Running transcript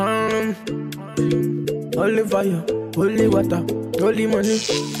holy fire, holy water, holy money,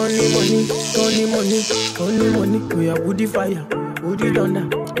 only money, only money, only money. We are woody fire, woody thunder,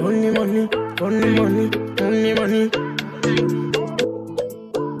 only money, only money, only money.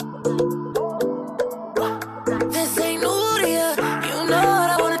 This ain't new to ya. You know what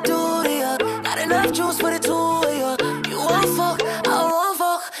I wanna do to ya. Got enough juice for the two of ya. You won't fuck, I won't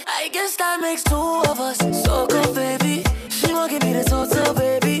fuck. I guess that makes two of us. So go, baby. She won't give me the total,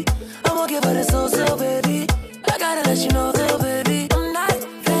 baby. I won't give her the total, baby. I gotta let you know, though, baby. I'm not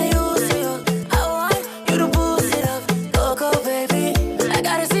that used to you. I want you to boost it up. Go, go, baby. I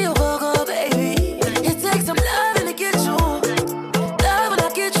gotta see you go, go, baby. It takes some loving to get you. Love when I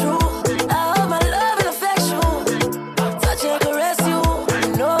get you. I hope my love will affect you. Touch and caress you.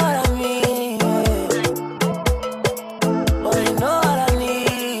 You know what I mean, yeah. Oh, you know what I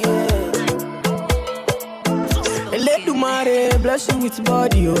need, yeah. Let do my bless you with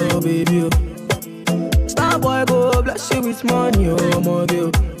body, oh baby, oh. Starboy go bless you with money, oh my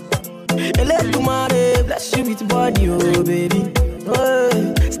girl. Let do my bless you with body, oh baby. Oh,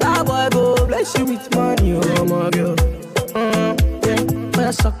 Starboy go bless you with money, oh my girl. Yeah,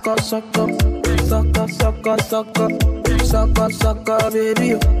 when suck up, suck up, suck up, suck up, suck up, suck up, suck up,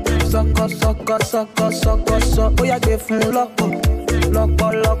 baby. Suck up, suck up, suck up, suck up, suck up. Oh yeah, give me lock up, lock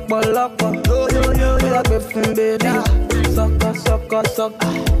up, lock up, lock up. Yo yo yo, oh yeah, give me baby. Suck up, suck up, suck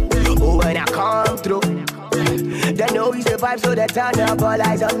up. Oh, when I come through, they know it's the vibe, so they turn up all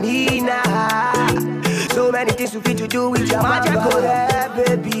eyes on me now. So many things to fit to do with your magic, go there,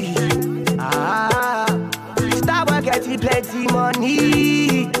 baby. Starboy getting plenty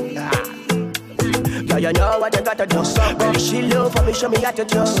money. Yeah, you know what you gotta do. Baby, she love for me, show me how to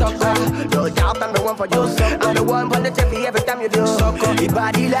do. No doubt I'm the one for you. I'm the one positively every time you do. Your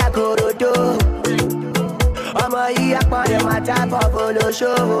body like Orodo. I'm a yak my type of photo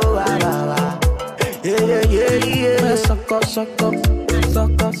show. Yeah, yeah, yeah. Suck up, suck up,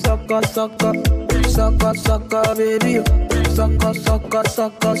 suck up, suck up, suck up, suck up, suck up, baby. Suck up, suck up,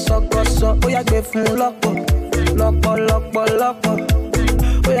 suck up, suck up, suck up. Oh yeah, give me lock up, lock up, lock up, lock up.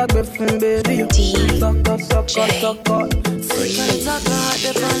 Oh yeah, give me baby. Suck up, suck up, suck up. Sick on the talk, my heart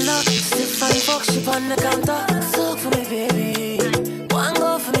dip on lock. Stick funny fuck, shit on the counter. Suck for me, baby. One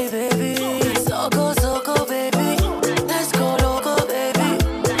go for me, baby. So go, baby. Let's go loco, baby.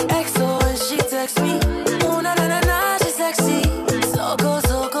 XO when she text me. Oh na na na na, she's sexy. So go,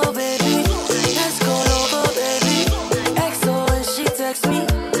 baby. Let's go loco, baby. XO when she text me.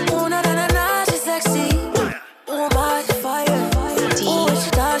 Oh na na na na, she's sexy. Oh my fire. Oh when she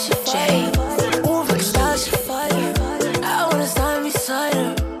does, she fire.